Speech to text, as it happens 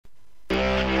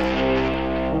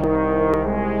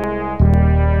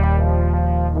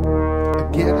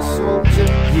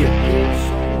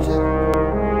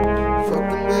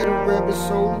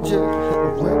soldier,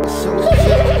 a rebel soldier.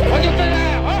 What you think I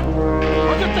am, huh?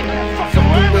 What you think I am, fucking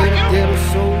worried like you? Ghetto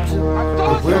soldier, I a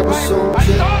told you, rebel man.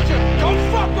 soldier. I told you, don't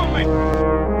fuck with me.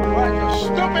 Right, you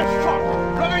stupid fuck.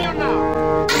 Look at you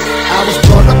now. I was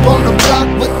brought up on the block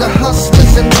with the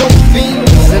hustlers and dope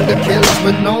fiends and the killers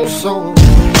with no soul.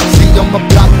 See on my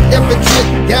block, every chick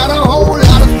got a whole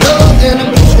lot of thug in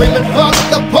them, screaming fuck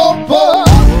the popo.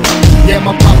 Yeah,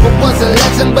 my papa was a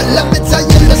legend, but let me tell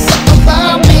you the something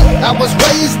about me. I was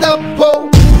raised up poor,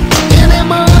 and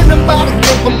am I about to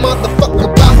give a motherfucker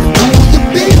about who you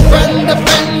be, friend or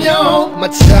friend, yo. My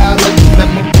childhood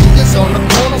memories on the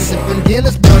corner, sipping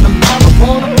Guinness, burning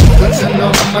marijuana, touching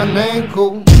on my name,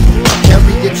 cool.